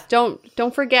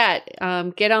don't forget,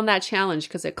 get on that challenge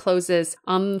because it closes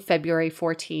on February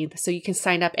 14th. So you can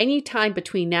sign up anytime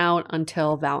between now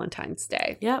until Valentine's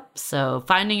Day. Yep. So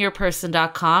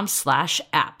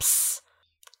findingyourperson.com/apps.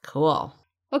 Cool.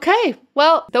 Okay.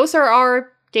 Well, those are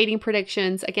our dating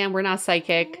predictions. Again, we're not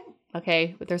psychic.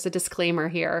 Okay, there's a disclaimer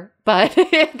here, but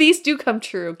if these do come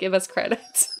true, give us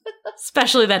credit.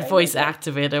 Especially that voice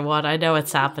activated one. I know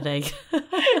it's happening.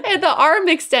 And the arm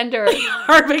extender.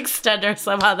 Arm extender,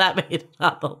 somehow that made it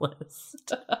on the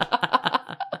list.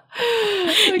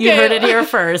 Okay. You heard it here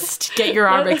first. Get your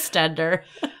arm extender.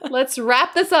 Let's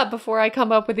wrap this up before I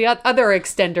come up with the other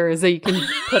extenders that you can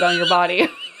put on your body.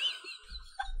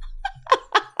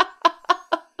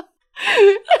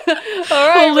 All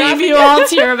right, we'll leave you all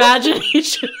to your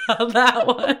imagination on that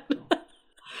one.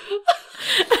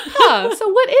 So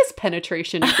what is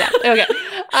penetration exactly? Okay.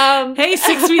 Hey,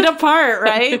 6 feet apart,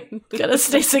 right? Gotta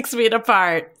stay 6 feet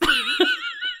apart.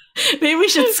 Maybe we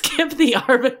should skip the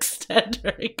arm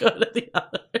extender and go to the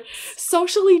other.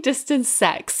 Socially distanced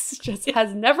sex just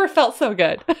has never felt so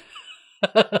good.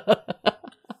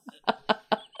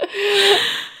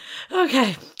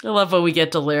 Okay. I love when we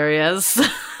get delirious.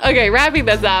 Okay, wrapping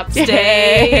this up.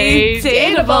 Stay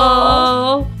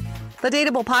dateable. The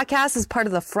Dateable Podcast is part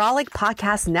of the Frolic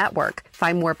Podcast Network.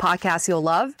 Find more podcasts you'll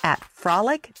love at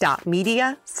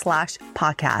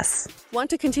frolic.media/podcasts.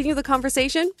 Want to continue the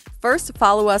conversation? First,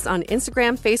 follow us on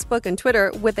Instagram, Facebook, and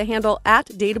Twitter with the handle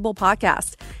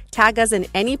 @DateablePodcast. Tag us in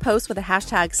any post with the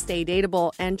hashtag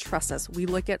StayDateable, and trust us, we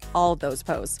look at all of those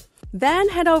posts. Then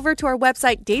head over to our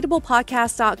website,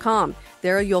 dateablepodcast.com.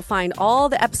 There you'll find all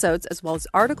the episodes as well as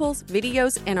articles,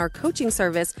 videos, and our coaching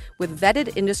service with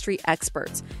vetted industry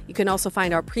experts. You can also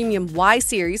find our premium Why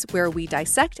series where we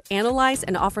dissect, analyze,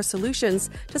 and offer solutions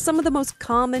to some of the most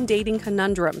common dating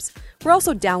conundrums. We're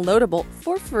also downloadable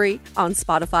for free on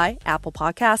Spotify, Apple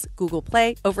Podcasts, Google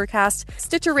Play, Overcast,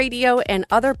 Stitcher Radio, and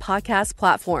other podcast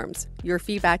platforms. Your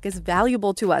feedback is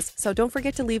valuable to us, so don't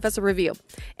forget to leave us a review.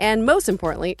 And most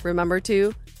importantly, remember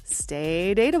to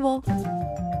stay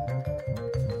dateable.